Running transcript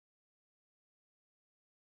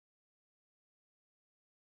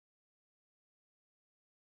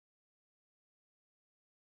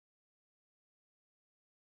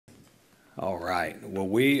All right. Well,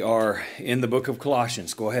 we are in the book of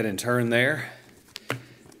Colossians. Go ahead and turn there.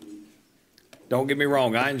 Don't get me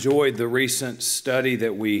wrong. I enjoyed the recent study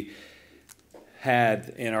that we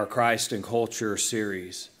had in our Christ and Culture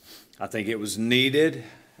series. I think it was needed.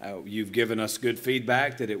 You've given us good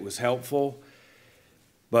feedback that it was helpful.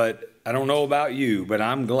 But I don't know about you, but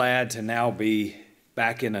I'm glad to now be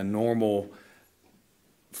back in a normal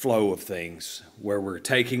flow of things where we're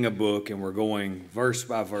taking a book and we're going verse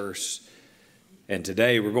by verse. And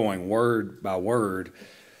today we're going word by word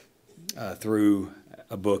through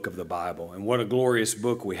a book of the Bible. And what a glorious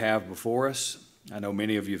book we have before us. I know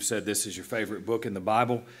many of you have said this is your favorite book in the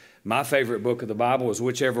Bible. My favorite book of the Bible is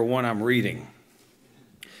whichever one I'm reading,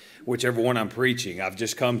 whichever one I'm preaching. I've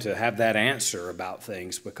just come to have that answer about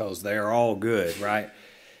things because they are all good, right?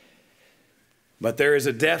 But there is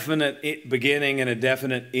a definite beginning and a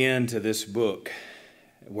definite end to this book,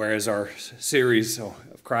 whereas our series of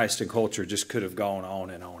Christ and Culture just could have gone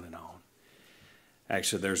on and on and on.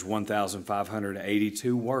 Actually, there's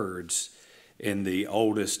 1,582 words in the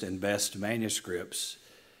oldest and best manuscripts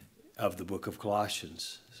of the book of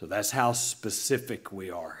Colossians. So that's how specific we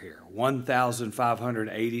are here.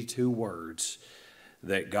 1,582 words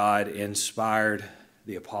that God inspired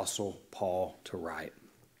the Apostle Paul to write.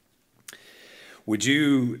 Would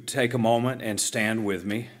you take a moment and stand with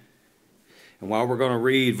me? And while we're going to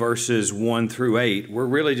read verses 1 through 8, we're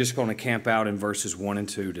really just going to camp out in verses 1 and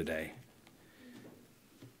 2 today.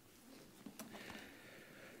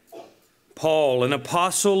 Paul, an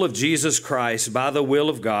apostle of Jesus Christ by the will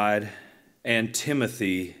of God, and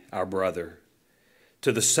Timothy, our brother,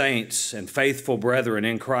 to the saints and faithful brethren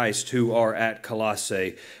in Christ who are at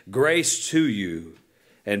Colossae, grace to you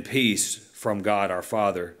and peace from God our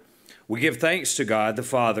Father. We give thanks to God, the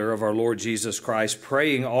Father of our Lord Jesus Christ,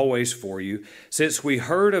 praying always for you, since we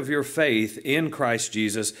heard of your faith in Christ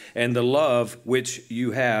Jesus and the love which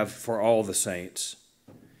you have for all the saints.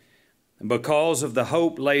 And because of the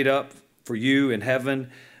hope laid up for you in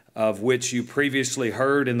heaven, of which you previously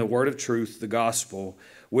heard in the word of truth, the gospel,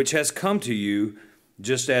 which has come to you,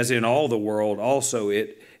 just as in all the world also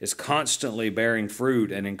it is constantly bearing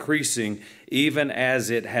fruit and increasing, even as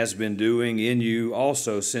it has been doing in you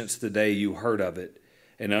also since the day you heard of it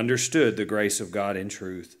and understood the grace of God in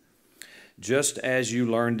truth, just as you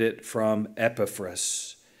learned it from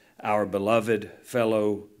Epaphras, our beloved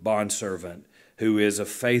fellow bondservant, who is a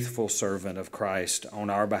faithful servant of Christ on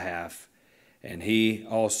our behalf, and he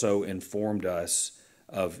also informed us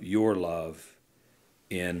of your love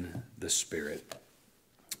in the Spirit.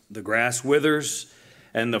 The grass withers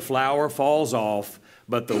and the flower falls off,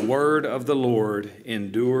 but the word of the Lord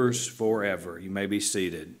endures forever. You may be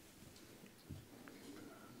seated.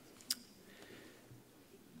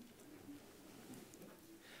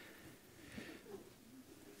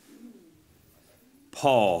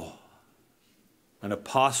 Paul, an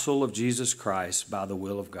apostle of Jesus Christ by the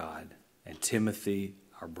will of God, and Timothy,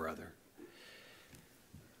 our brother.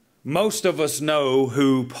 Most of us know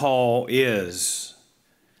who Paul is.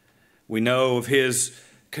 We know of his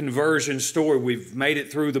conversion story. We've made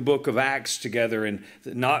it through the book of Acts together, and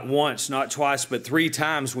not once, not twice, but 3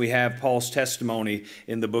 times we have Paul's testimony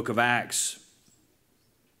in the book of Acts.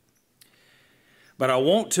 But I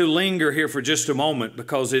want to linger here for just a moment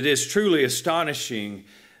because it is truly astonishing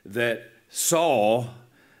that Saul,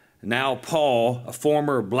 now Paul, a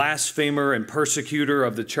former blasphemer and persecutor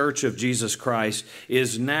of the church of Jesus Christ,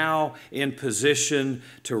 is now in position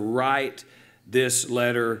to write this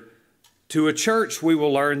letter to a church we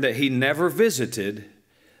will learn that he never visited,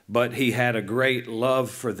 but he had a great love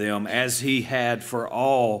for them, as he had for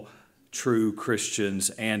all true Christians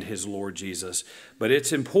and his Lord Jesus. But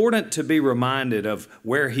it's important to be reminded of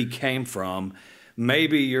where he came from.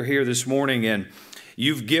 Maybe you're here this morning and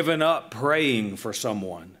you've given up praying for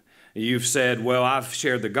someone. You've said, well, I've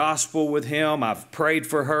shared the gospel with him, I've prayed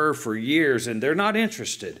for her for years, and they're not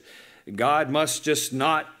interested. God must just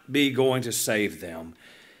not be going to save them.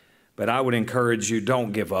 But I would encourage you,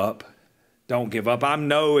 don't give up. Don't give up. I'm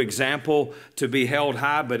no example to be held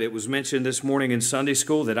high, but it was mentioned this morning in Sunday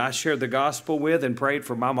school that I shared the gospel with and prayed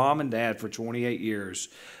for my mom and dad for 28 years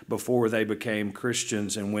before they became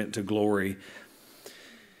Christians and went to glory.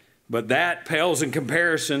 But that pales in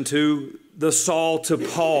comparison to the Saul to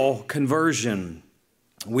Paul conversion.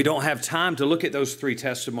 We don't have time to look at those 3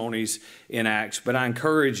 testimonies in Acts, but I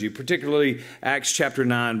encourage you, particularly Acts chapter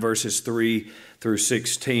 9, verses 3 through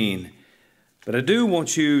 16. But I do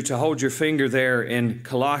want you to hold your finger there in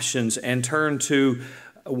Colossians and turn to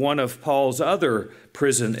one of Paul's other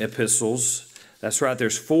prison epistles. That's right,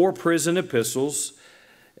 there's 4 prison epistles,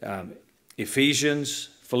 Ephesians,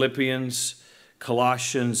 Philippians,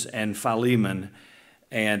 Colossians, and Philemon.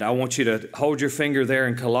 And I want you to hold your finger there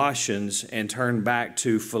in Colossians and turn back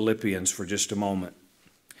to Philippians for just a moment.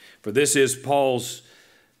 For this is Paul's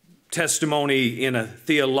testimony in a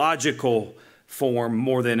theological form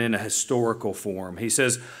more than in a historical form. He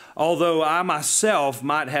says, although I myself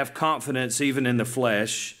might have confidence even in the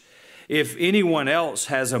flesh, if anyone else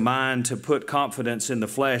has a mind to put confidence in the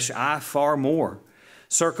flesh, I far more.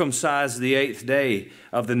 Circumcised the 8th day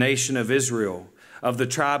of the nation of Israel, of the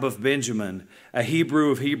tribe of Benjamin, a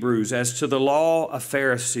Hebrew of Hebrews, as to the law, a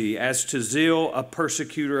Pharisee, as to zeal, a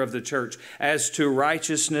persecutor of the church, as to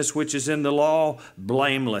righteousness which is in the law,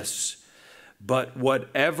 blameless. But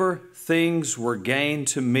whatever things were gained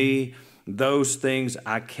to me, those things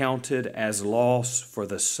I counted as loss for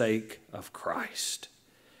the sake of Christ.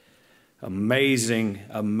 Amazing,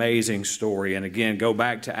 amazing story. And again, go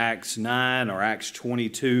back to Acts 9 or Acts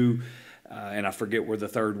 22, and I forget where the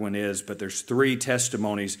third one is, but there's 3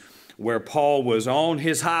 testimonies where Paul was on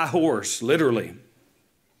his high horse, literally,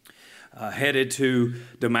 headed to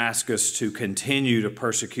Damascus to continue to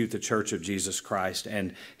persecute the church of Jesus Christ.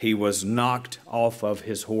 And he was knocked off of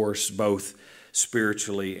his horse, both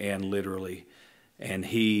spiritually and literally. And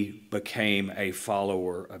he became a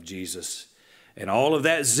follower of Jesus. And all of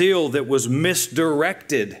that zeal that was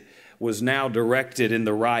misdirected was now directed in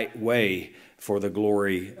the right way for the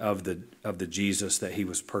glory of the Jesus that he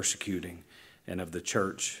was persecuting and of the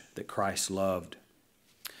church that Christ loved.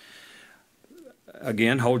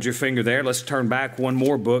 Again, hold your finger there. Let's turn back one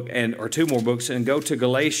more book or 2 more books and go to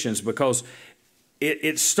Galatians, because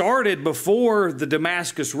it started before the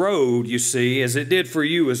Damascus Road, you see, as it did for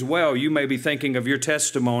you as well. You may be thinking of your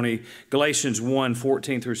testimony, Galatians 1,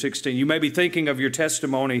 14 through 16. You may be thinking of your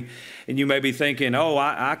testimony, and you may be thinking, oh,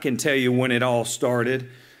 I can tell you when it all started.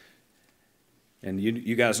 And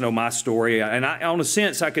you guys know my story. And on a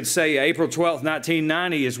sense, I could say April 12th,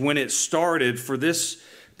 1990 is when it started for this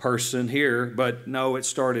person here. But no, it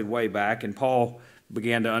started way back, and Paul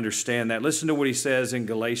began to understand that. Listen to what he says in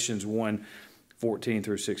Galatians 1, 14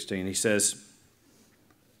 through 16. He says,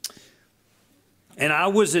 and I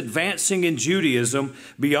was advancing in Judaism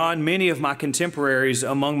beyond many of my contemporaries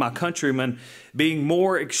among my countrymen, being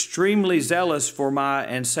more extremely zealous for my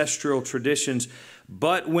ancestral traditions.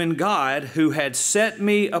 But when God, who had set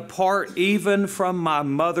me apart even from my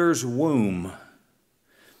mother's womb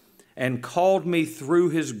and called me through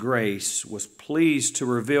his grace, was pleased to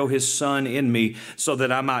reveal his Son in me so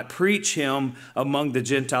that I might preach him among the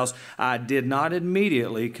Gentiles, I did not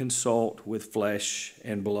immediately consult with flesh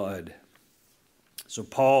and blood. So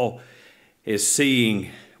Paul is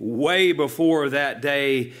seeing way before that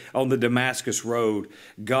day on the Damascus Road,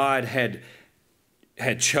 God had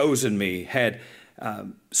chosen me, had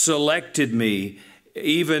selected me,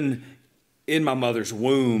 even in my mother's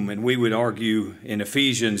womb. And we would argue in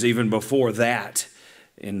Ephesians, even before that,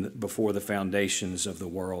 before the foundations of the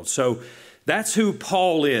world. So that's who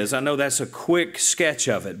Paul is. I know that's a quick sketch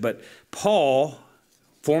of it, but Paul,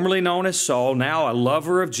 formerly known as Saul, now a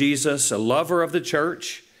lover of Jesus, a lover of the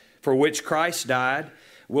church for which Christ died.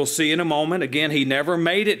 We'll see in a moment. Again, he never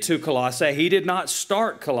made it to Colossae. He did not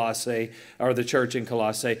start Colossae or the church in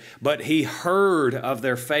Colossae, but he heard of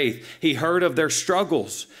their faith. He heard of their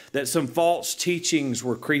struggles, that some false teachings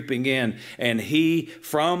were creeping in. And he,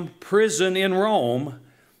 from prison in Rome,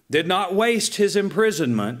 did not waste his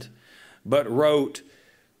imprisonment, but wrote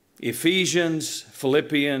Ephesians,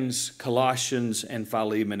 Philippians, Colossians, and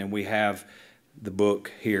Philemon. And we have the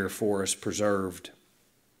book here for us preserved.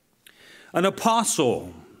 An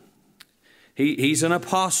apostle. He's an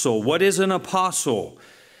apostle. What is an apostle?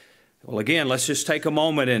 Well, again, let's just take a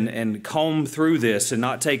moment and comb through this and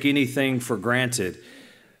not take anything for granted.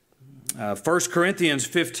 1 Corinthians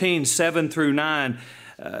 15, 7 through 9.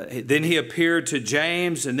 Then he appeared to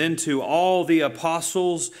James and then to all the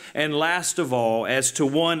apostles. And last of all, as to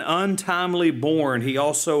one untimely born, he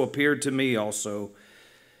also appeared to me also.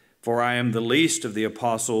 For I am the least of the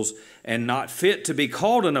apostles and not fit to be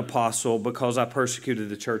called an apostle because I persecuted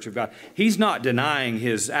the church of God. He's not denying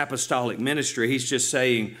his apostolic ministry. He's just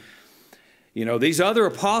saying, you know, these other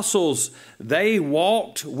apostles, they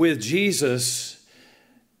walked with Jesus.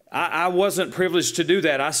 I wasn't privileged to do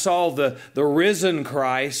that. I saw the risen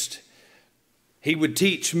Christ. He would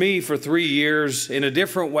teach me for 3 years in a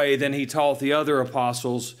different way than he taught the other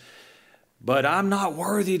apostles. But I'm not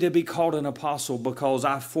worthy to be called an apostle because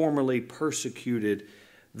I formerly persecuted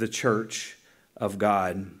the church of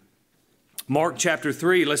God. Mark chapter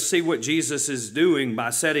 3, let's see what Jesus is doing by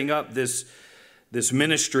setting up this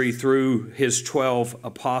ministry through his 12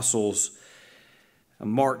 apostles.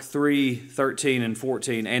 Mark 3, 13 and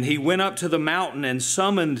 14. And he went up to the mountain and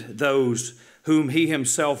summoned those whom he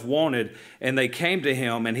himself wanted, and they came to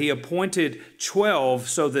him, and he appointed 12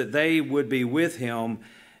 so that they would be with him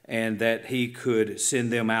and that he could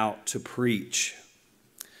send them out to preach.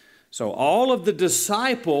 So all of the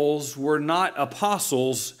disciples were not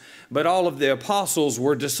apostles, but all of the apostles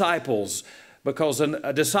were disciples, because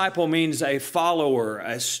a disciple means a follower,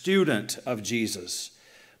 a student of Jesus.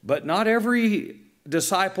 But not every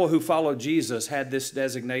disciple who followed Jesus had this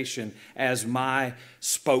designation as my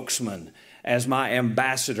spokesman, as my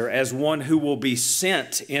ambassador, as one who will be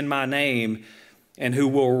sent in my name and who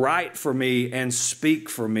will write for me and speak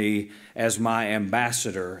for me as my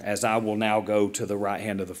ambassador, as I will now go to the right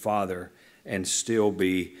hand of the Father and still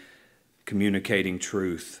be communicating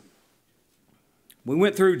truth. We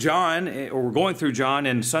went through John, or we're going through John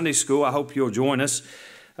in Sunday school. I hope you'll join us.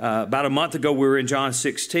 About a month ago, we were in John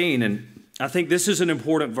 16, and I think this is an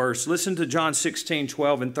important verse. Listen to John 16,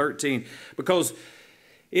 12, and 13, because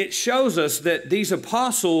it shows us that these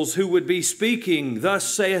apostles who would be speaking, "Thus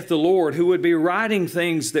saith the Lord," who would be writing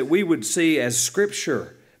things that we would see as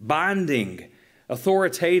scripture, binding,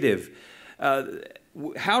 authoritative.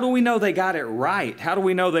 How do we know they got it right? How do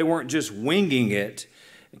we know they weren't just winging it,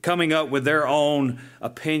 coming up with their own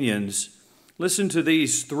opinions? Listen to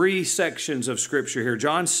these three sections of Scripture here.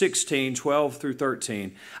 John 16, 12 through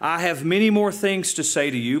 13. "I have many more things to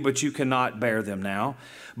say to you, but you cannot bear them now.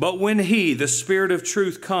 But when He, the Spirit of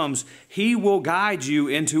truth, comes, He will guide you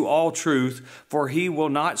into all truth, for He will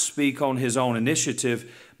not speak on His own initiative,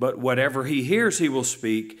 but whatever He hears He will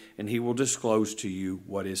speak, and He will disclose to you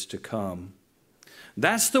what is to come."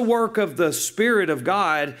 That's the work of the Spirit of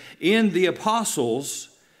God in the apostles,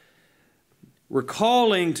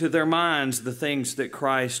 recalling to their minds the things that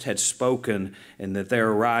Christ had spoken and that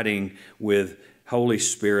they're writing with Holy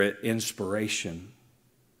Spirit inspiration.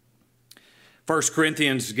 1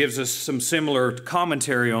 Corinthians gives us some similar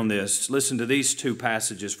commentary on this. Listen to these two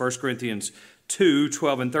passages, 1 Corinthians 2,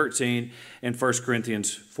 12 and 13, and 1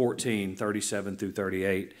 Corinthians 14, 37 through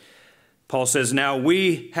 38. Paul says, "Now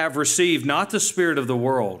we have received not the spirit of the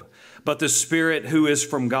world, but the Spirit who is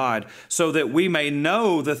from God, so that we may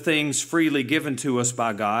know the things freely given to us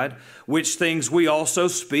by God, which things we also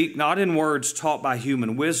speak, not in words taught by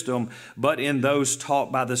human wisdom, but in those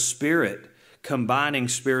taught by the Spirit, combining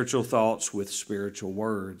spiritual thoughts with spiritual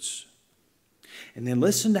words." And then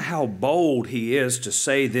listen to how bold he is to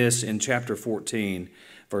say this in chapter 14,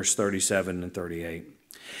 verse 37 and 38.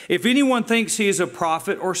 "If anyone thinks he is a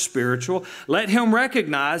prophet or spiritual, let him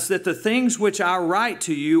recognize that the things which I write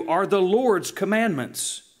to you are the Lord's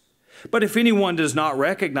commandments. But if anyone does not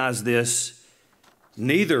recognize this,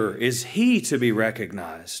 neither is he to be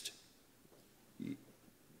recognized." Do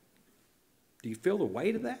you feel the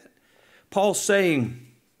weight of that? Paul's saying,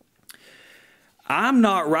 I'm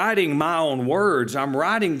not writing my own words. I'm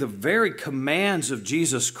writing the very commands of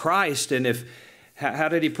Jesus Christ. And how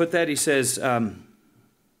did he put that? He says, and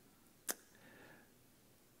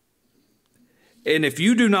if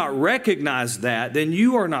you do not recognize that, then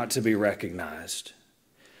you are not to be recognized.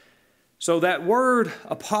 So that word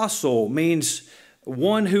apostle means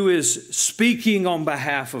one who is speaking on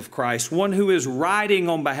behalf of Christ, one who is writing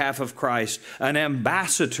on behalf of Christ, an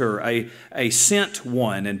ambassador, a sent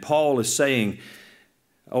one. And Paul is saying,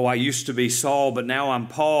 oh, I used to be Saul, but now I'm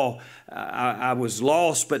Paul. I was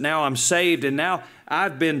lost, but now I'm saved. And now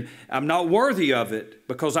I'm not worthy of it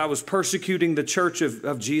because I was persecuting the church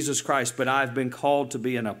of Jesus Christ, but I've been called to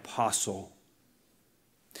be an apostle.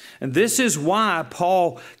 And this is why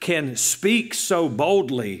Paul can speak so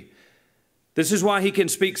boldly. This is why he can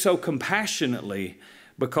speak so compassionately,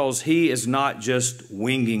 because he is not just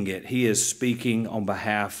winging it. He is speaking on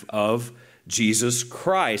behalf of Jesus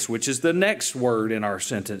Christ, which is the next word in our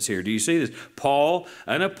sentence here. Do you see this? Paul,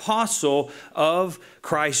 an apostle of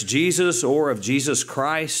Christ Jesus, or of Jesus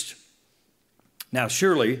Christ. Now,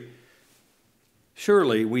 surely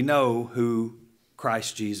we know who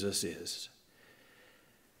Christ Jesus is.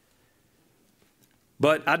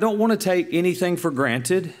 But I don't want to take anything for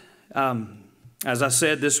granted. As I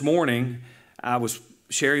said this morning, I was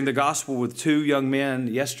sharing the gospel with two young men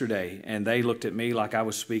yesterday, and they looked at me like I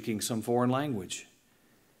was speaking some foreign language.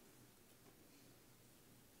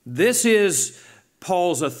 This is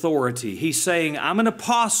Paul's authority. He's saying, I'm an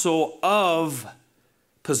apostle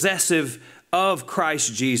possessive of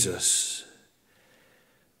Christ Jesus.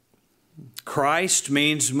 Christ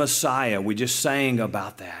means Messiah. We just sang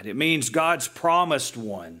about that. It means God's promised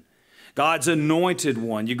one, God's anointed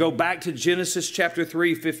one. You go back to Genesis chapter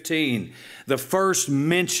 3:15, the first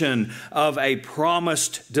mention of a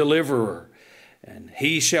promised deliverer. And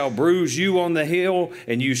he shall bruise you on the heel,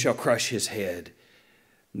 and you shall crush his head.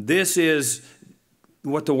 This is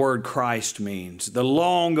what the word Christ means, the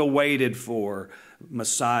long-awaited for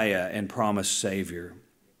Messiah and promised Savior.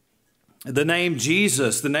 The name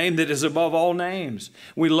Jesus, the name that is above all names.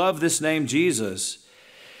 We love this name Jesus.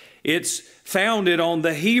 It's founded on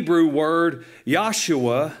the Hebrew word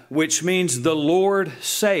Yahshua, which means the Lord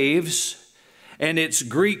saves, and its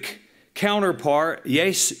Greek counterpart,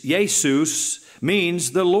 Jesus,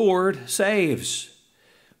 means the Lord saves.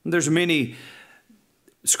 There's many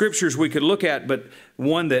scriptures we could look at, but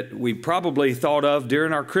one that we probably thought of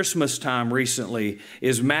during our Christmas time recently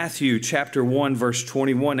is Matthew chapter 1, verse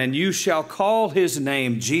 21. And you shall call his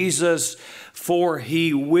name Jesus, for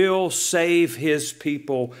he will save his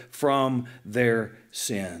people from their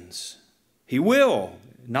sins. He will,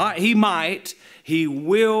 not he might. He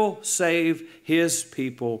will save his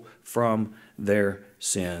people from their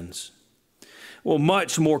sins. Well,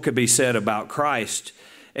 much more could be said about Christ.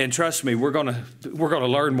 And trust me, we're going to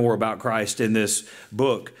learn more about Christ in this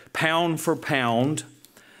book. Pound for pound,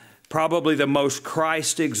 probably the most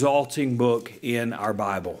Christ-exalting book in our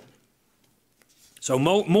Bible. So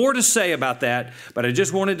more to say about that, but I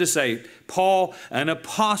just wanted to say, Paul, an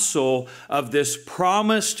apostle of this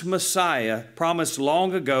promised Messiah, promised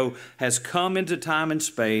long ago, has come into time and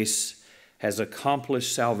space, has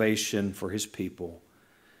accomplished salvation for his people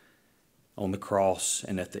on the cross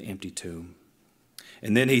and at the empty tomb.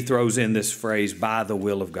 And then he throws in this phrase, by the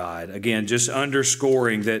will of God. Again, just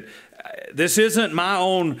underscoring that this isn't my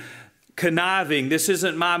own conniving. This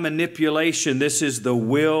isn't my manipulation. This is the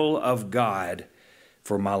will of God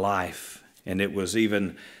for my life. And it was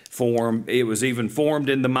even formed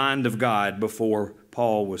in the mind of God before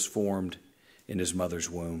Paul was formed in his mother's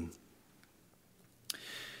womb.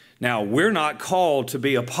 Now, we're not called to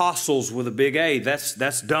be apostles with a big A.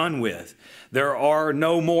 That's done with. There are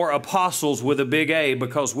no more apostles with a big A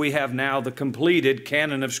because we have now the completed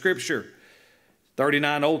canon of Scripture.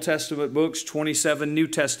 39 Old Testament books, 27 New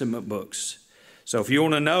Testament books. So if you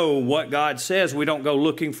want to know what God says, we don't go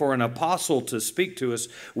looking for an apostle to speak to us.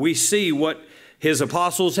 We see what his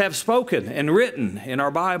apostles have spoken and written in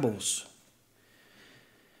our Bibles.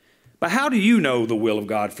 But how do you know the will of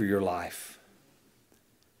God for your life?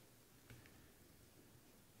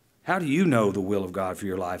 How do you know the will of God for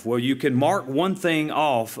your life? Well, you can mark one thing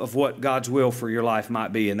off of what God's will for your life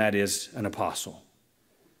might be, and that is an apostle.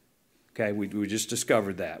 Okay, we just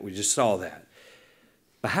discovered that. We just saw that.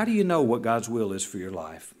 But how do you know what God's will is for your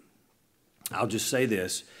life? I'll just say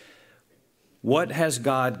this. What has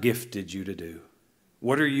God gifted you to do?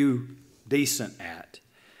 What are you decent at?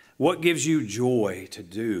 What gives you joy to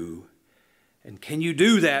do? And can you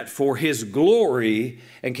do that for his glory?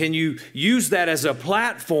 And can you use that as a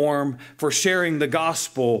platform for sharing the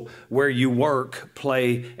gospel where you work,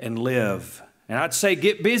 play, and live? And I'd say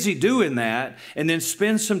get busy doing that and then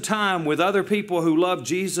spend some time with other people who love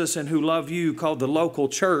Jesus and who love you, called the local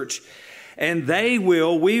church. And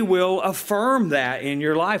we will affirm that in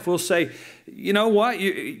your life. We'll say, you know what?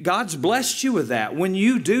 God's blessed you with that. When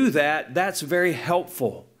you do that, that's very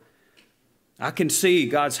helpful. I can see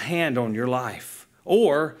God's hand on your life.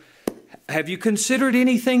 Or have you considered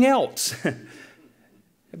anything else?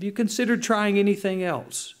 Have you considered trying anything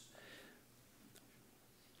else?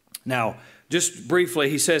 Now, just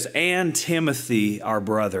briefly, he says, and Timothy, our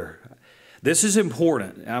brother. This is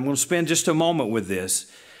important. I'm going to spend just a moment with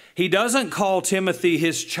this. He doesn't call Timothy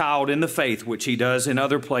his child in the faith, which he does in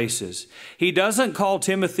other places. He doesn't call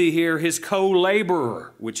Timothy here his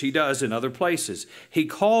co-laborer, which he does in other places. He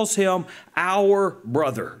calls him our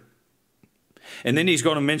brother. And then he's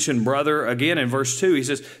going to mention brother again in verse 2. He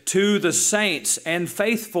says, to the saints and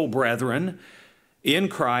faithful brethren in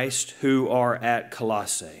Christ who are at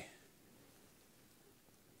Colossae.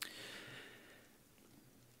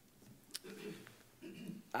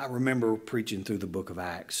 I remember preaching through the book of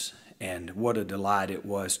Acts, and what a delight it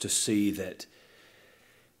was to see that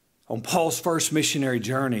on Paul's first missionary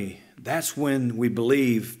journey, that's when we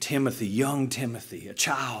believe Timothy, young Timothy, a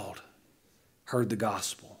child, heard the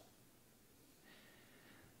gospel.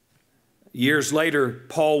 Years later,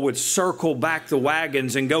 Paul would circle back the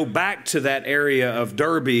wagons and go back to that area of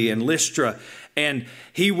Derbe and Lystra, and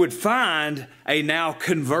he would find a now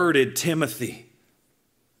converted Timothy.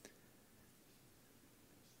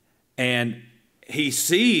 And he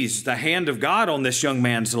sees the hand of God on this young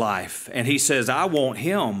man's life. And he says, I want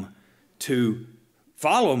him to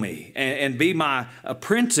follow me and be my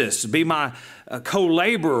apprentice, be my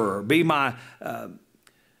co-laborer, be my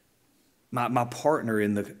partner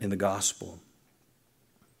in the gospel.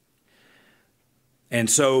 And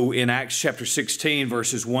so in Acts chapter 16,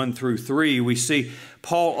 verses 1 through 3, we see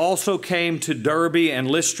Paul also came to Derbe and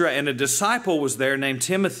Lystra, and a disciple was there named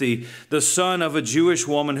Timothy, the son of a Jewish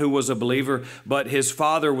woman who was a believer, but his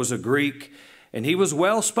father was a Greek. And he was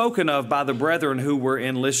well spoken of by the brethren who were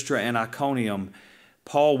in Lystra and Iconium.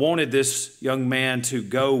 Paul wanted this young man to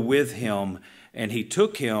go with him, and he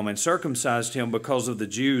took him and circumcised him because of the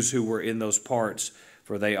Jews who were in those parts,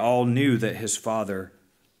 for they all knew that his father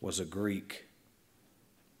was a Greek.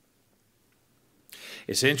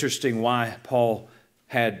 It's interesting why Paul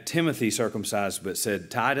had Timothy circumcised but said,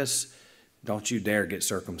 Titus, don't you dare get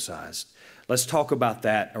circumcised. Let's talk about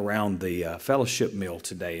that around the fellowship meal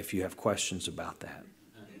today if you have questions about that.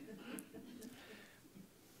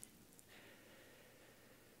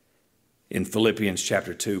 In Philippians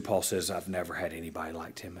chapter 2, Paul says, I've never had anybody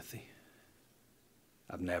like Timothy.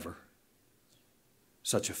 I've never.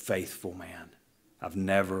 Such a faithful man. I've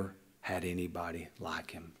never had anybody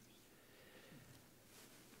like him.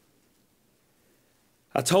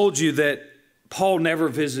 I told you that Paul never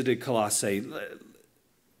visited Colossae.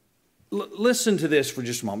 Listen to this for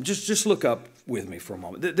just a moment. Just look up with me for a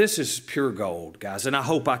moment. This is pure gold, guys, and I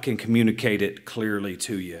hope I can communicate it clearly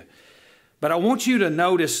to you. But I want you to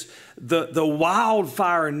notice the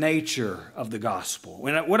wildfire nature of the gospel.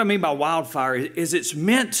 And what I mean by wildfire is it's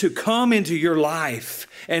meant to come into your life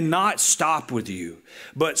and not stop with you,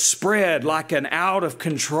 but spread like an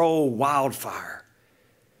out-of-control wildfire.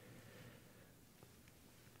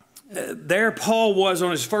 There Paul was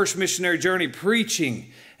on his first missionary journey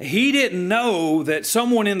preaching. He didn't know that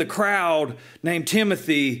someone in the crowd named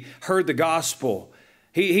Timothy heard the gospel.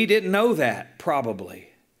 He didn't know that, probably.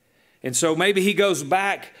 And so maybe he goes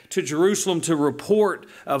back to Jerusalem to report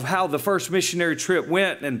of how the first missionary trip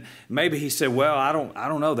went. And maybe he said, well, I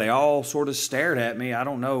don't know. They all sort of stared at me. I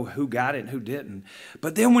don't know who got it and who didn't.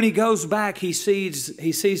 But then when he goes back, he sees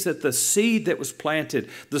that the seed that was planted,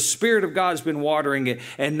 the Spirit of God has been watering it,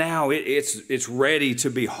 and now it's ready to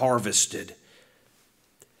be harvested.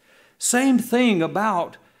 Same thing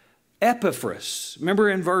about Epaphras. Remember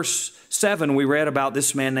in verse 7 we read about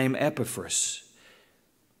this man named Epaphras.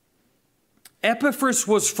 Epaphras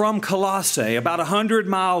was from Colossae, about 100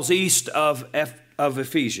 miles east of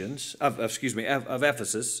Ephesus.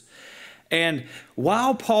 And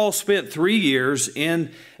while Paul spent 3 years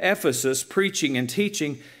in Ephesus preaching and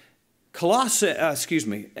teaching,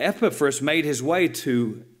 Epaphras made his way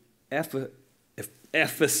to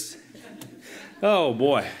Ephesus. Oh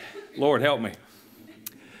boy, Lord help me.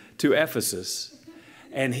 To Ephesus.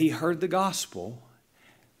 And he heard the gospel,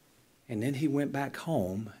 and then he went back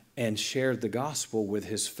home and shared the gospel with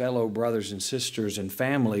his fellow brothers and sisters and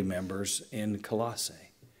family members in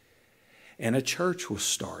Colossae. And a church was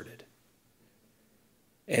started.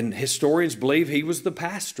 And historians believe he was the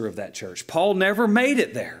pastor of that church. Paul never made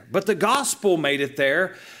it there, but the gospel made it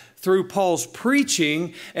there through Paul's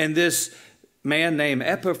preaching. And this man named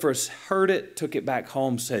Epaphras heard it, took it back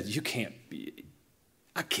home, said,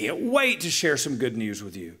 I can't wait to share some good news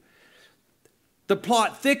with you. The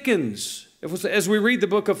plot thickens. As we read the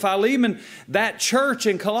book of Philemon, that church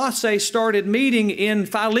in Colossae started meeting in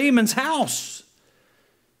Philemon's house,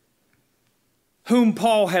 whom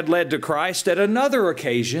Paul had led to Christ at another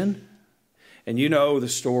occasion. And you know the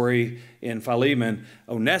story in Philemon.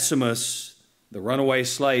 Onesimus, the runaway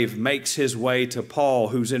slave, makes his way to Paul,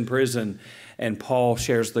 who's in prison, and Paul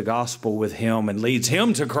shares the gospel with him and leads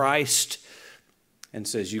him to Christ and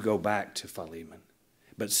says, you go back to Philemon,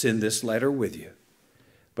 but send this letter with you,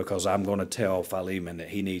 because I'm going to tell Philemon that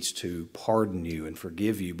he needs to pardon you and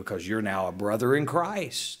forgive you because you're now a brother in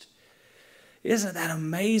Christ. Isn't that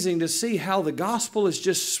amazing to see how the gospel is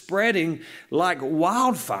just spreading like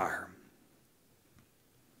wildfire?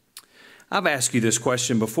 I've asked you this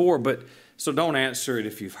question before, so don't answer it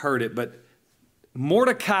if you've heard it, but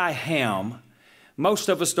Mordecai Ham, most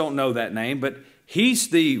of us don't know that name, but he's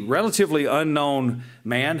the relatively unknown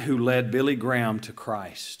man who led Billy Graham to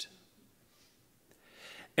Christ.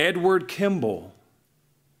 Edward Kimball,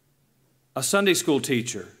 a Sunday school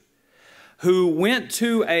teacher, who went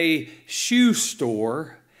to a shoe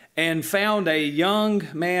store and found a young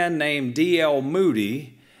man named D.L.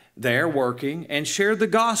 Moody there working and shared the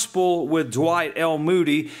gospel with Dwight L.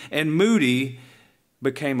 Moody, and Moody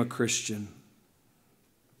became a Christian.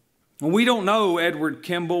 We don't know Edward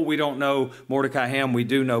Kimball. We don't know Mordecai Ham. We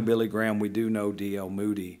do know Billy Graham. We do know D.L.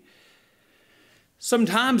 Moody.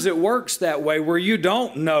 Sometimes it works that way where you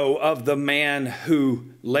don't know of the man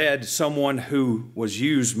who led someone who was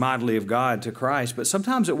used mightily of God to Christ, but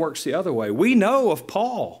sometimes it works the other way. We know of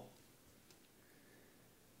Paul,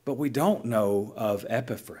 but we don't know of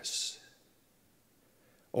Epaphras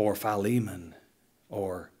or Philemon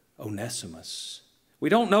or Onesimus. We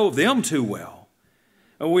don't know of them too well.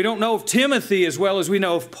 We don't know of Timothy as well as we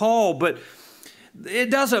know of Paul, but it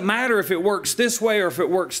doesn't matter if it works this way or if it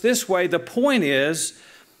works this way. The point is,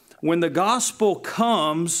 when the gospel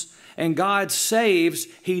comes and God saves,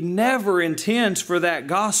 He never intends for that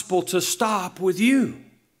gospel to stop with you.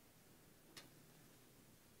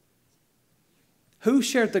 Who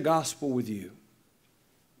shared the gospel with you?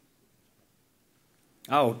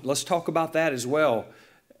 Oh, let's talk about that as well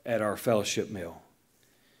at our fellowship meal.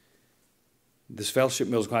 This fellowship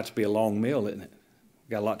meal is going to have to be a long meal, isn't it?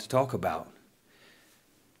 We've got a lot to talk about.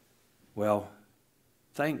 Well,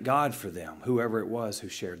 thank God for them, whoever it was who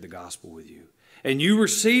shared the gospel with you. And you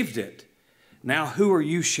received it. Now, who are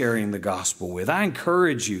you sharing the gospel with? I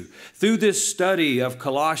encourage you, through this study of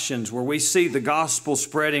Colossians, where we see the gospel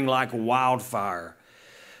spreading like wildfire,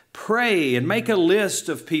 pray and make a list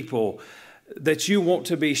of people that you want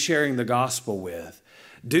to be sharing the gospel with.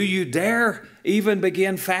 Do you dare even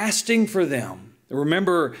begin fasting for them?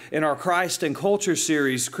 Remember, in our Christ and Culture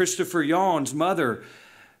series, Christopher Yawn's mother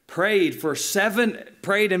prayed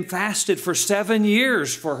and fasted for 7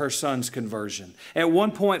 years for her son's conversion. At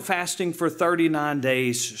one point, fasting for 39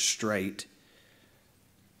 days straight.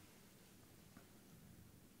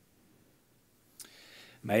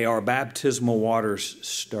 May our baptismal waters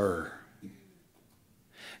stir.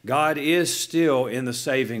 God is still in the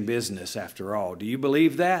saving business after all. Do you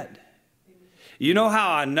believe that? You know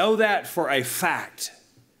how I know that for a fact?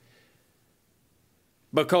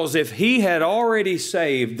 Because if He had already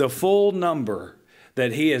saved the full number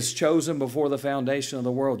that He has chosen before the foundation of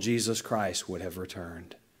the world, Jesus Christ would have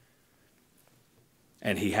returned.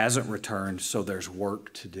 And He hasn't returned, so there's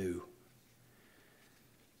work to do.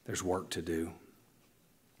 There's work to do.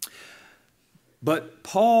 But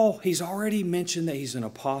Paul, he's already mentioned that he's an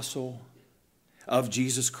apostle of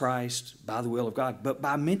Jesus Christ by the will of God. But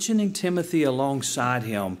by mentioning Timothy alongside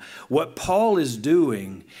him, what Paul is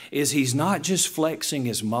doing is he's not just flexing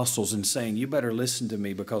his muscles and saying, you better listen to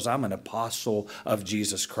me because I'm an apostle of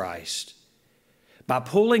Jesus Christ. By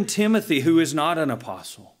pulling Timothy, who is not an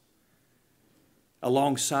apostle,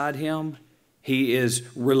 alongside him, he is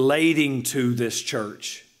relating to this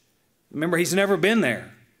church. Remember, he's never been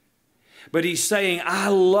there. But he's saying, I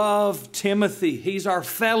love Timothy. He's our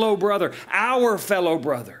fellow brother.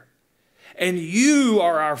 And you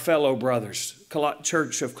are our fellow brothers,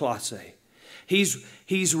 Church of Colossae.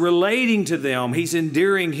 He's relating to them. He's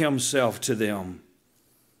endearing himself to them.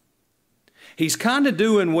 He's kind of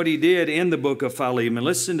doing what he did in the book of Philemon.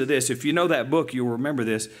 Listen to this. If you know that book, you'll remember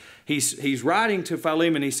this. He's writing to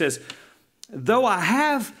Philemon. He says, though I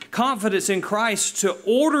have confidence in Christ to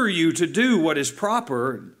order you to do what is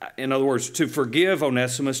proper, in other words, to forgive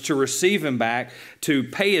Onesimus, to receive him back, to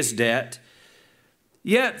pay his debt,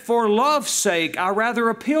 yet for love's sake, I rather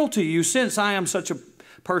appeal to you, since I am such a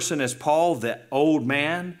person as Paul, the old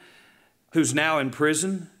man who's now in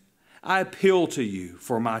prison, I appeal to you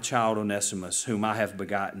for my child Onesimus, whom I have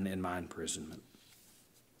begotten in my imprisonment.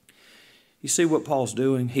 You see what Paul's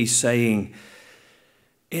doing? He's saying,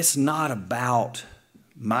 it's not about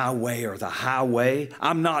my way or the highway.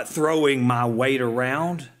 I'm not throwing my weight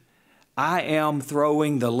around. I am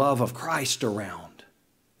throwing the love of Christ around.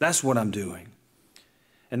 That's what I'm doing.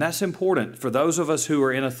 And that's important for those of us who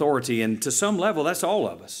are in authority. And to some level, that's all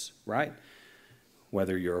of us, right?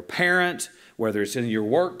 Whether you're a parent, whether it's in your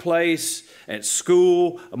workplace, at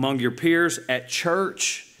school, among your peers, at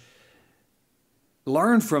church,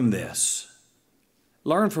 learn from this.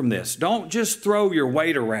 Learn from this. Don't just throw your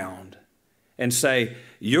weight around and say,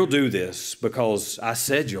 you'll do this because I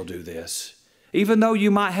said you'll do this, even though you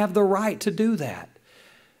might have the right to do that.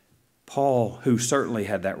 Paul, who certainly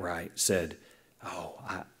had that right, said,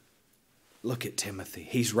 look at Timothy.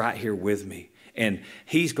 He's right here with me, and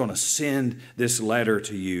he's going to send this letter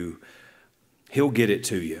to you. He'll get it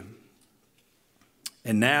to you.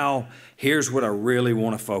 And now, here's what I really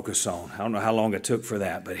want to focus on. I don't know how long it took for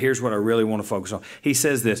that, but here's what I really want to focus on. He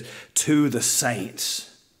says this, to the saints.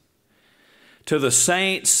 To the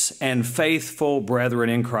saints and faithful brethren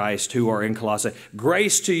in Christ who are in Colossae,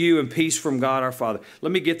 grace to you and peace from God our Father.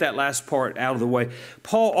 Let me get that last part out of the way.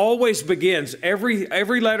 Paul always begins, every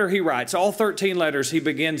letter he writes, all 13 letters, he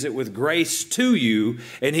begins it with grace to you,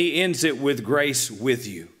 and he ends it with grace with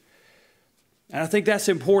you. And I think that's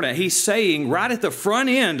important. He's saying right at the front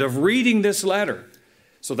end of reading this letter,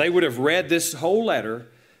 so they would have read this whole letter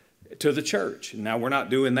to the church. Now we're not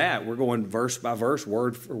doing that. We're going verse by verse,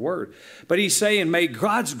 word for word. But he's saying, may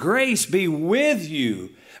God's grace be with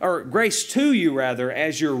you, or grace to you rather,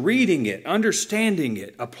 as you're reading it, understanding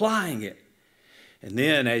it, applying it. And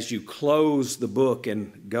then as you close the book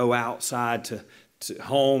and go outside to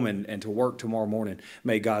home and to work tomorrow morning.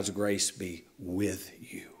 May God's grace be with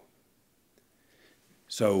you.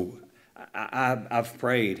 So I've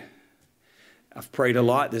prayed. I've prayed a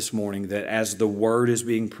lot this morning that as the word is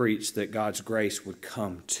being preached, that God's grace would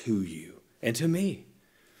come to you and to me.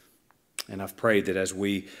 And I've prayed that as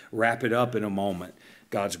we wrap it up in a moment,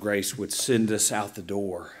 God's grace would send us out the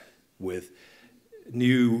door with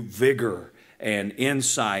new vigor and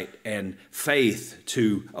insight and faith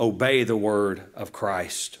to obey the word of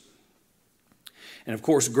Christ. And of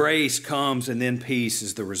course, grace comes and then peace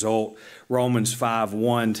is the result. Romans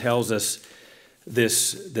 5:1 tells us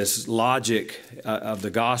this logic of the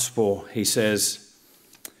gospel. He says,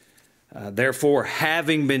 therefore,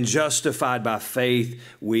 having been justified by faith,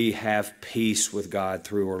 we have peace with God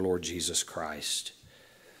through our Lord Jesus Christ.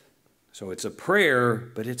 So it's a prayer,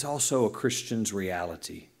 but it's also a Christian's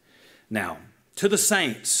reality. Now, to the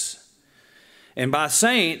saints, and by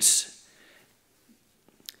saints,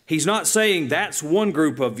 he's not saying that's one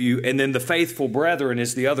group of you and then the faithful brethren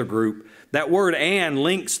is the other group. That word "and"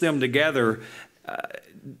 links them together,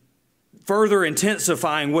 further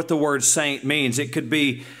intensifying what the word saint means. It could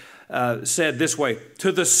be said this way: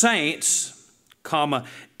 to the saints, comma,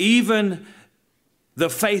 even the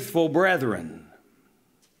faithful brethren.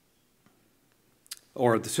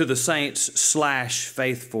 Or to the saints /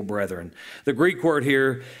 faithful brethren. The Greek word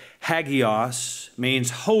here, hagios, means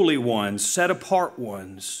holy ones, set apart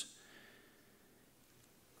ones.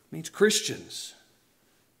 It means Christians.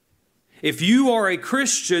 If you are a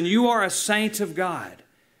Christian, you are a saint of God.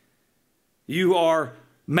 You are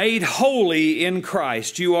made holy in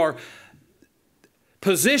Christ. You are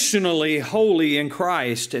positionally holy in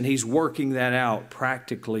Christ, and He's working that out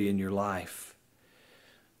practically in your life.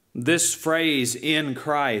 This phrase, "in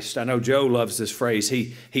Christ," I know Joe loves this phrase.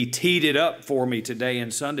 He teed it up for me today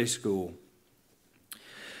in Sunday school.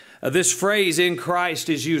 This phrase, "in Christ,"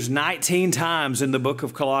 is used 19 times in the book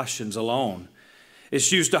of Colossians alone.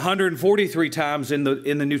 It's used 143 times in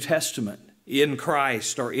the New Testament. In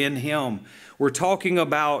Christ, or in Him. We're talking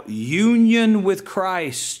about union with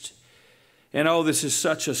Christ. And oh, this is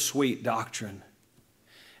such a sweet doctrine.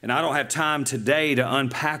 And I don't have time today to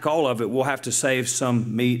unpack all of it. We'll have to save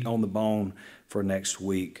some meat on the bone for next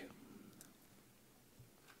week.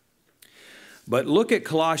 But look at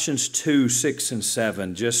Colossians 2:6 and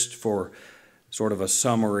 7, just for sort of a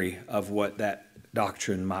summary of what that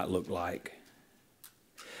doctrine might look like.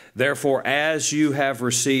 Therefore, as you have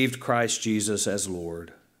received Christ Jesus as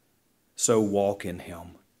Lord, so walk in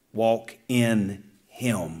Him. Walk in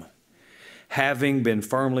Him. Having been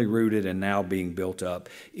firmly rooted and now being built up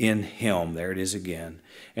in Him, there it is again,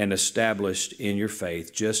 and established in your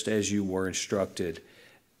faith, just as you were instructed,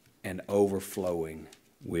 and overflowing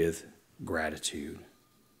with gratitude.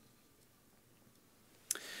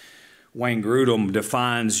 Wayne Grudem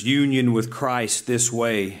defines union with Christ this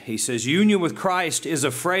way. He says, union with Christ is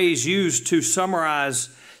a phrase used to summarize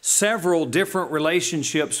several different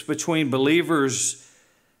relationships between believers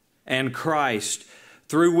and Christ,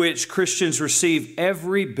 through which Christians receive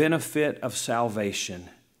every benefit of salvation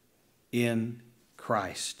in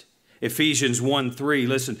Christ. Ephesians 1:3,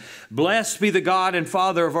 listen. Blessed be the God and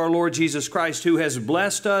Father of our Lord Jesus Christ, who has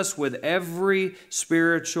blessed us with every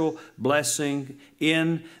spiritual blessing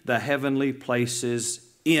in the heavenly places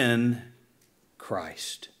in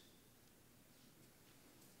Christ.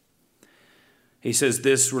 He says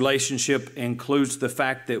this relationship includes the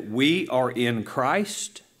fact that we are in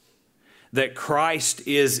Christ, that Christ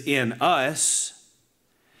is in us,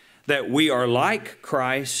 that we are like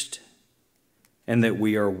Christ, and that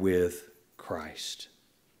we are with Christ.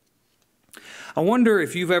 I wonder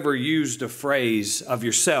if you've ever used a phrase of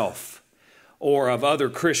yourself or of other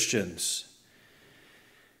Christians.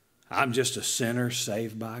 I'm just a sinner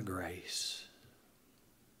saved by grace.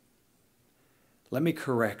 Let me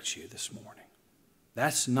correct you this morning.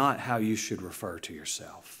 That's not how you should refer to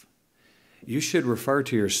yourself. You should refer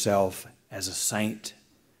to yourself as a saint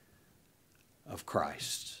of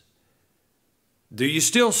Christ. Do you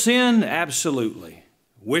still sin? Absolutely.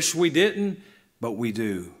 Wish we didn't, but we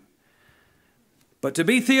do. But to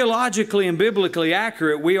be theologically and biblically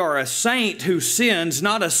accurate, we are a saint who sins,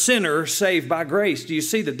 not a sinner saved by grace. Do you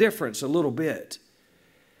see the difference a little bit?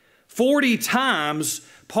 40 times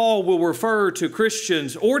Paul will refer to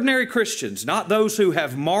Christians, ordinary Christians, not those who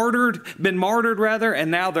have been martyred,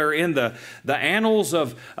 and now they're in the annals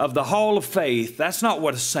of the hall of faith. That's not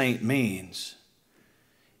what a saint means.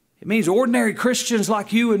 It means ordinary Christians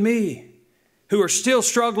like you and me who are still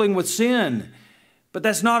struggling with sin. But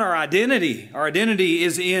that's not our identity. Our identity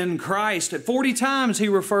is in Christ. At 40 times he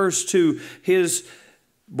refers to his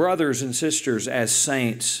brothers and sisters as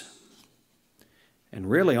saints. And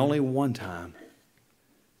really only one time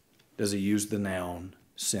does he use the noun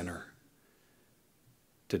sinner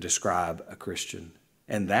to describe a Christian.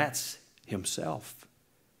 And that's himself.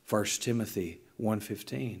 1 Timothy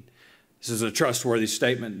 1:15. This is a trustworthy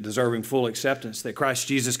statement deserving full acceptance, that Christ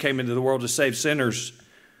Jesus came into the world to save sinners,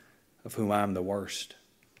 of whom I am the worst.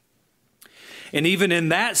 And even in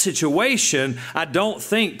that situation, I don't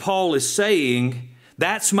think Paul is saying,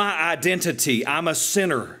 that's my identity, I'm a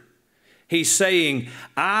sinner. He's saying,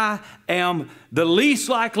 I am the least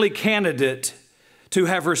likely candidate to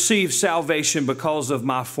have received salvation because of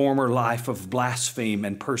my former life of blasphemy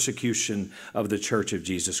and persecution of the church of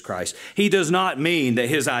Jesus Christ. He does not mean that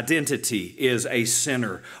his identity is a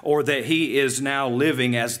sinner or that he is now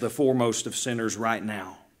living as the foremost of sinners right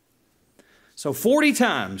now. So 40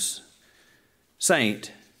 times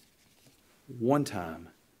saint, one time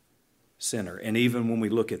sinner. And even when we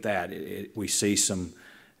look at that, we see some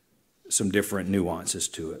different nuances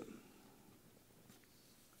to it.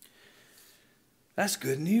 That's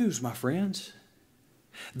good news, my friends.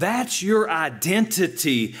 That's your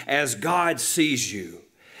identity as God sees you.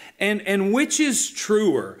 And which is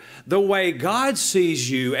truer, the way God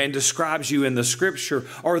sees you and describes you in the Scripture,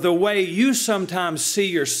 or the way you sometimes see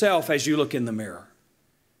yourself as you look in the mirror?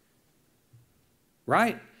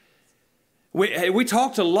 Right? We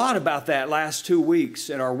talked a lot about that last 2 weeks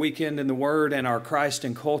at our Weekend in the Word and our Christ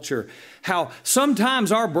and Culture, how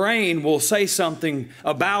sometimes our brain will say something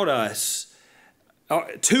about us,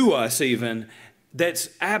 to us even, that's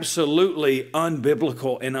absolutely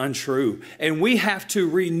unbiblical and untrue. And we have to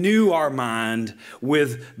renew our mind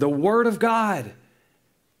with the Word of God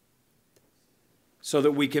so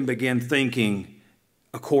that we can begin thinking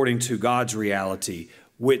according to God's reality,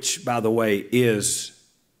 which, by the way, is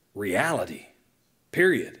reality,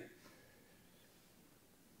 period.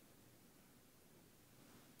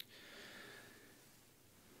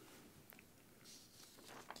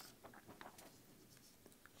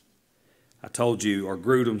 I told you, or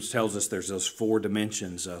Grudem tells us there's those 4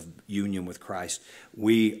 dimensions of union with Christ.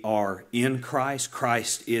 We are in Christ.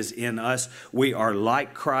 Christ is in us. We are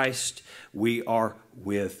like Christ. We are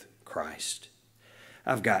with Christ.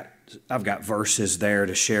 I've got verses there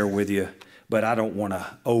to share with you, but I don't want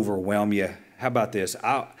to overwhelm you. How about this?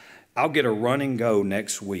 I'll get a run and go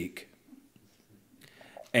next week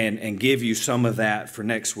and give you some of that for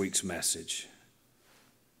next week's message.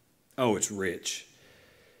 Oh, it's rich.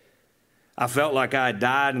 I felt like I had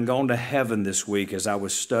died and gone to heaven this week as I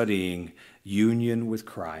was studying union with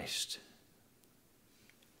Christ.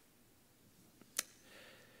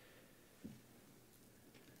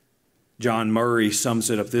 John Murray sums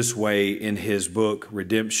it up this way in his book,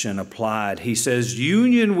 Redemption Applied. He says,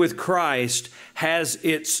 union with Christ has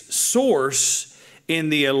its source in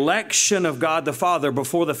the election of God the Father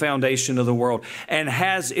before the foundation of the world, and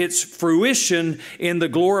has its fruition in the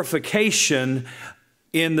glorification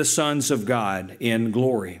in the sons of God in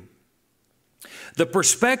glory. The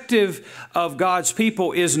perspective of God's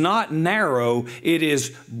people is not narrow, it is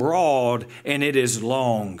broad and it is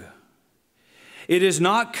long. It is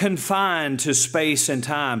not confined to space and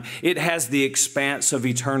time. It has the expanse of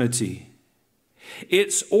eternity.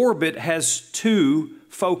 Its orbit has 2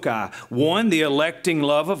 foci. One, the electing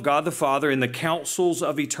love of God the Father in the counsels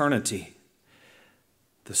of eternity.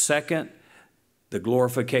 The second, the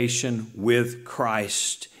glorification with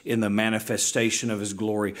Christ in the manifestation of His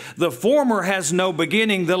glory. The former has no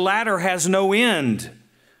beginning, the latter has no end.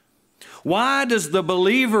 Why does the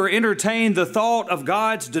believer entertain the thought of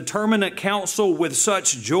God's determinate counsel with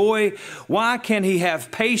such joy? Why can he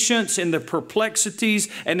have patience in the perplexities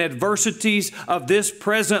and adversities of this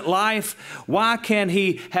present life? Why can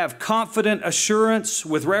he have confident assurance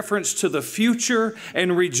with reference to the future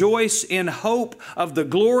and rejoice in hope of the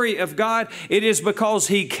glory of God? It is because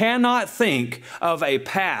he cannot think of a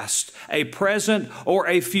past, a present, or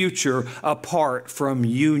a future apart from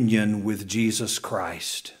union with Jesus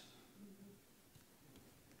Christ.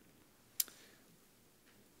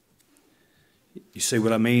 You see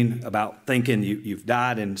what I mean about thinking you've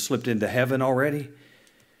died and slipped into heaven already?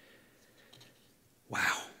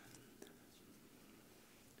 Wow.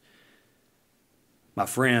 My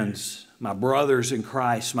friends, my brothers in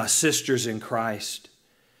Christ, my sisters in Christ,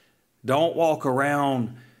 don't walk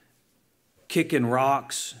around kicking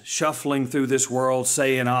rocks, shuffling through this world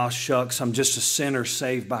saying, "Ah, shucks, I'm just a sinner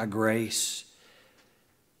saved by grace."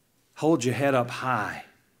 Hold your head up high.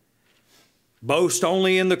 Boast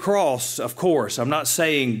only in the cross, of course. I'm not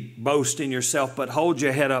saying boast in yourself, but hold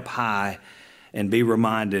your head up high and be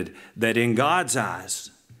reminded that in God's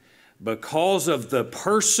eyes, because of the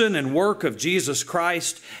person and work of Jesus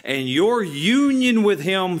Christ and your union with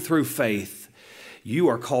Him through faith, you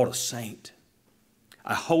are called a saint,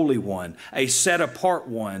 a holy one, a set apart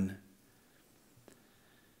one.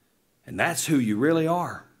 And that's who you really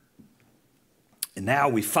are. And now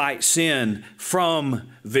we fight sin from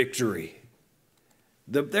victory.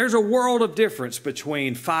 There's a world of difference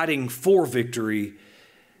between fighting for victory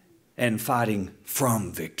and fighting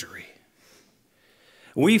from victory.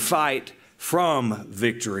 We fight from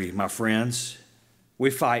victory, my friends. We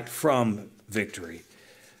fight from victory.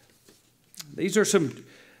 These are some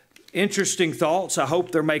interesting thoughts. I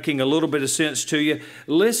hope they're making a little bit of sense to you.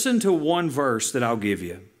 Listen to one verse that I'll give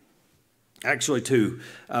you. Actually, two.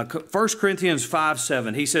 1 Corinthians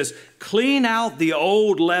 5:7. He says, clean out the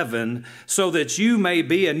old leaven so that you may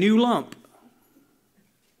be a new lump.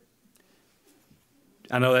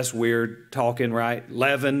 I know that's weird talking, right?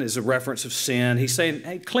 Leaven is a reference of sin. He's saying,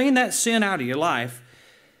 hey, clean that sin out of your life.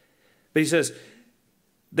 But he says,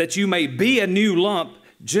 that you may be a new lump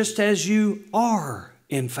just as you are,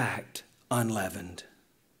 in fact, unleavened.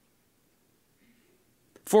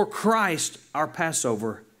 For Christ, our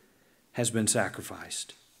Passover, has been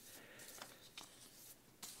sacrificed.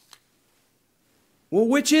 Well,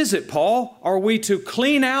 which is it, Paul? Are we to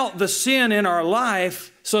clean out the sin in our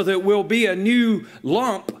life so that we'll be a new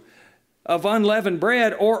lump of unleavened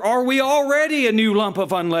bread, or are we already a new lump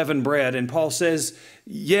of unleavened bread? And Paul says,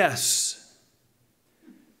 yes.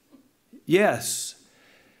 Yes.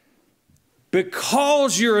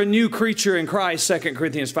 Because you're a new creature in Christ, 2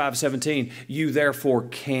 Corinthians 5:17, you therefore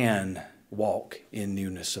can walk in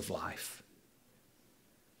newness of life.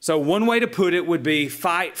 So one way to put it would be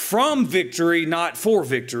fight from victory, not for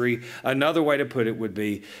victory. Another way to put it would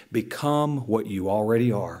be become what you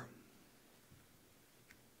already are.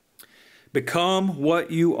 Become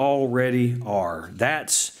what you already are.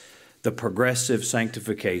 That's the progressive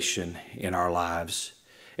sanctification in our lives.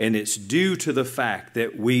 And it's due to the fact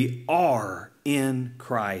that we are in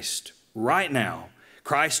Christ right now.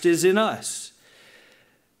 Christ is in us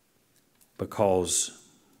because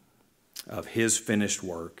of His finished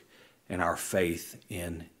work and our faith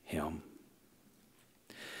in Him.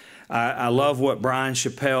 I love what Brian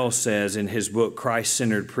Chappell says in his book,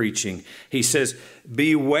 Christ-Centered Preaching. He says,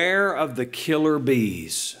 beware of the killer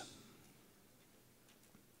bees.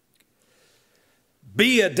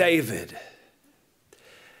 Be a David.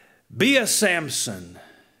 Be a Samson.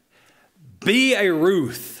 Be a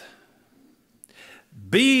Ruth.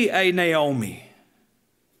 Be a Naomi.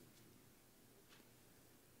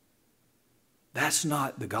 That's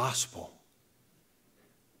not the gospel.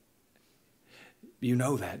 You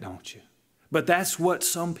know that, don't you? But that's what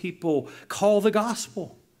some people call the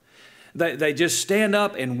gospel. They just stand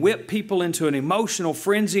up and whip people into an emotional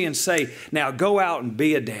frenzy and say, now go out and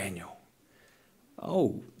be a Daniel.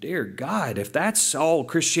 Oh, dear God, if that's all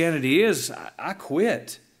Christianity is, I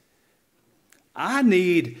quit. I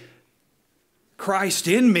need Christ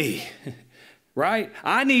in me, right?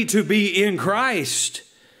 I need to be in Christ.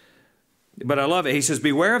 But I love it. He says,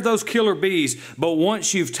 beware of those killer bees, but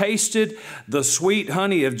once you've tasted the sweet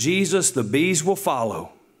honey of Jesus, the bees will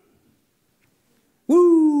follow.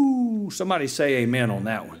 Woo! Somebody say amen on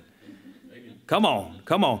that one. Come on,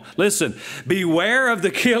 come on. Listen, beware of the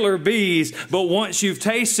killer bees, but once you've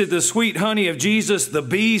tasted the sweet honey of Jesus, the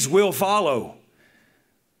bees will follow.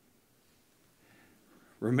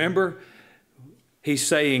 Remember, he's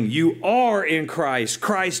saying you are in Christ.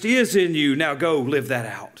 Christ is in you. Now go live that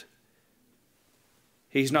out.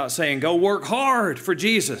 He's not saying go work hard for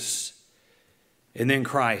Jesus and then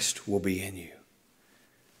Christ will be in you.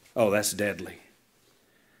 Oh, that's deadly.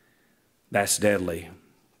 That's deadly.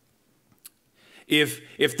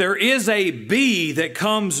 If there is a bee that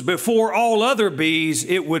comes before all other bees,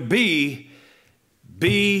 it would be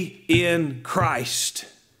in Christ.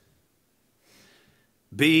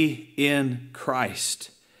 Be in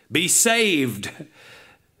Christ. Be saved.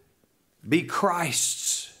 Be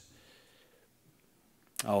Christ's.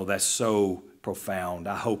 Oh, that's so profound.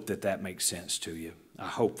 I hope that that makes sense to you. I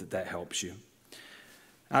hope that that helps you.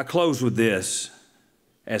 I close with this.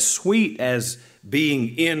 As sweet as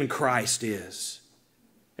being in Christ is,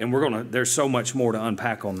 and there's so much more to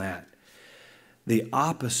unpack on that. The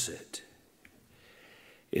opposite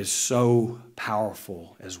is so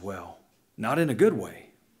powerful as well. Not in a good way.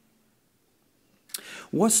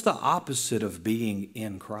 What's the opposite of being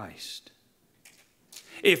in Christ?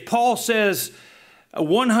 If Paul says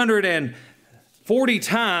 140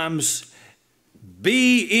 times,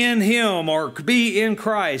 be in Him or be in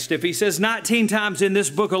Christ. If he says 19 times in this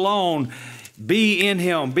book alone, be in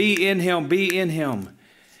Him, be in Him, be in Him.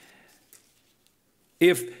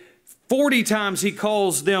 If 40 times he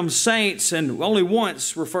calls them saints and only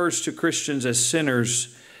once refers to Christians as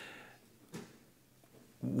sinners,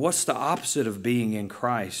 what's the opposite of being in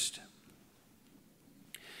Christ?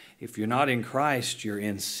 If you're not in Christ, you're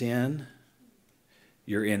in sin,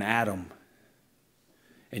 you're in Adam,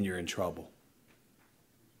 and you're in trouble.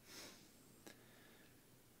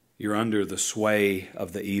 You're under the sway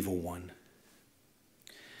of the evil one.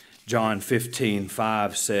 John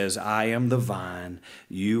 15:5 says, I am the vine,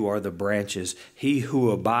 you are the branches. He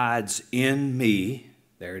who abides in me,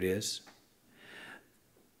 there it is,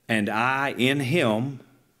 and I in him,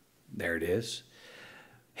 there it is,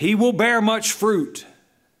 he will bear much fruit.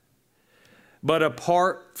 But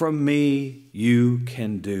apart from me, you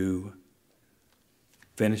can do,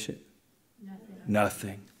 finish it?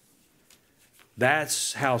 Nothing.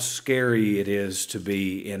 That's how scary it is to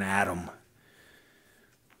be in Adam.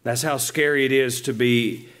 That's how scary it is to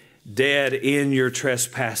be dead in your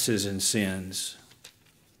trespasses and sins.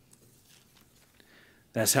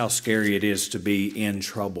 That's how scary it is to be in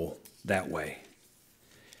trouble that way.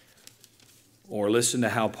 Or listen to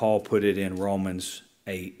how Paul put it in Romans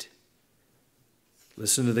 8.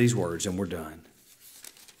 Listen to these words and we're done.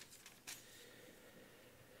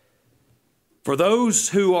 For those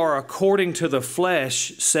who are according to the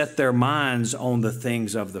flesh set their minds on the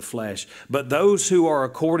things of the flesh, but those who are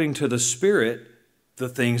according to the Spirit, the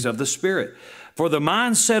things of the Spirit. For the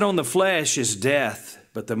mind set on the flesh is death,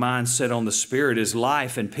 but the mind set on the Spirit is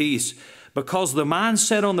life and peace. Because the mind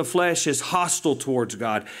set on the flesh is hostile towards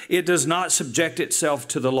God. It does not subject itself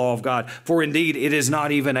to the law of God, for indeed it is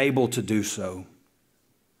not even able to do so.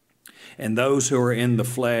 And those who are in the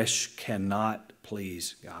flesh cannot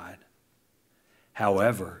please God.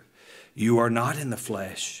 However, you are not in the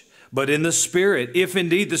flesh, but in the Spirit, if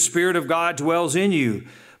indeed the Spirit of God dwells in you.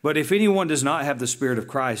 But if anyone does not have the Spirit of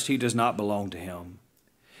Christ, he does not belong to him.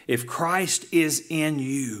 If Christ is in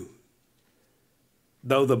you,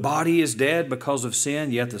 though the body is dead because of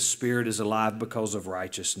sin, yet the Spirit is alive because of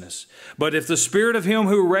righteousness. But if the Spirit of him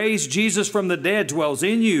who raised Jesus from the dead dwells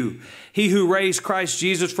in you, he who raised Christ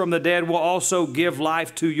Jesus from the dead will also give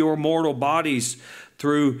life to your mortal bodies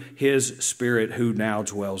through his Spirit who now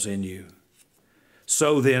dwells in you.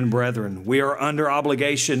 So then, brethren, we are under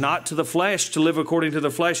obligation not to the flesh to live according to the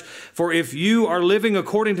flesh. For if you are living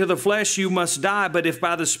according to the flesh, you must die. But if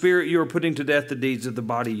by the Spirit you are putting to death the deeds of the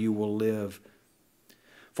body, you will live.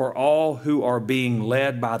 For all who are being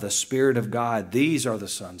led by the Spirit of God, these are the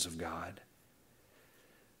sons of God.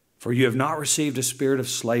 For you have not received a spirit of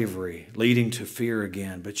slavery, leading to fear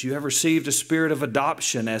again, but you have received a spirit of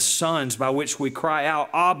adoption as sons, by which we cry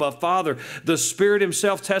out, Abba, Father. The Spirit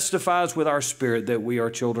himself testifies with our spirit that we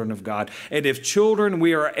are children of God. And if children,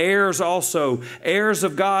 we are heirs also, heirs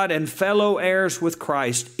of God and fellow heirs with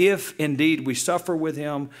Christ, if indeed we suffer with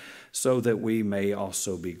him, so that we may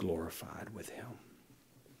also be glorified with him.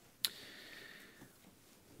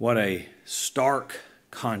 What a stark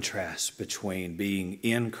contrast between being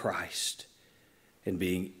in Christ and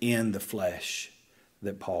being in the flesh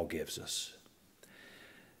that Paul gives us.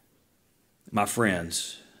 My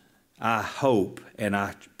friends, I hope and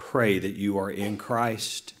I pray that you are in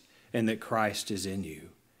Christ and that Christ is in you.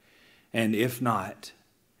 And if not,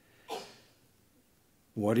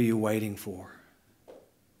 what are you waiting for?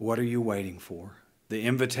 What are you waiting for? The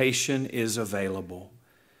invitation is available.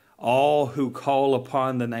 All who call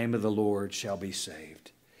upon the name of the Lord shall be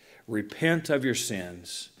saved. Repent of your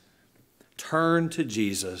sins, turn to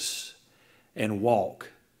Jesus, and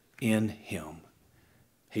walk in him.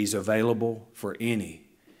 He's available for any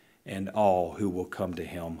and all who will come to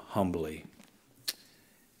him humbly.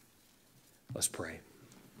 Let's pray.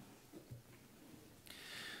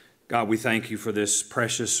 God, we thank you for this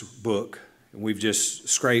precious book. We've just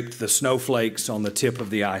scraped the snowflakes on the tip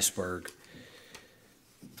of the iceberg.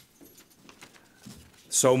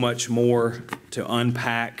 So much more to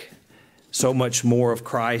unpack, so much more of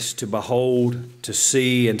Christ to behold, to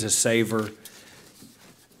see, and to savor.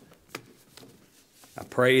 I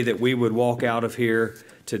pray that we would walk out of here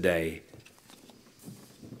today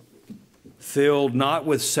filled not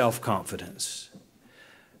with self-confidence,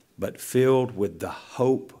 but filled with the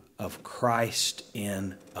hope of Christ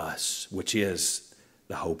in us, which is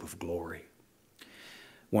the hope of glory.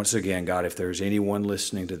 Once again, God, if there's anyone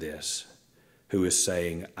listening to this who is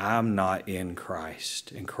saying, I'm not in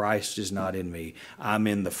Christ, and Christ is not in me. I'm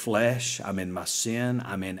in the flesh, I'm in my sin,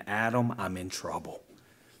 I'm in Adam, I'm in trouble.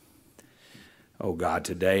 Oh God,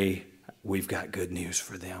 today we've got good news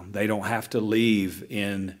for them. They don't have to leave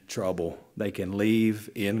in trouble. They can leave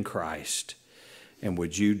in Christ. And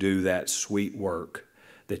would you do that sweet work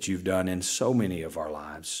that you've done in so many of our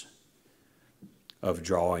lives of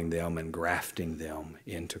drawing them and grafting them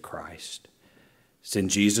into Christ? It's in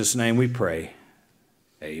Jesus' name we pray.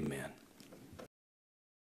 Amen.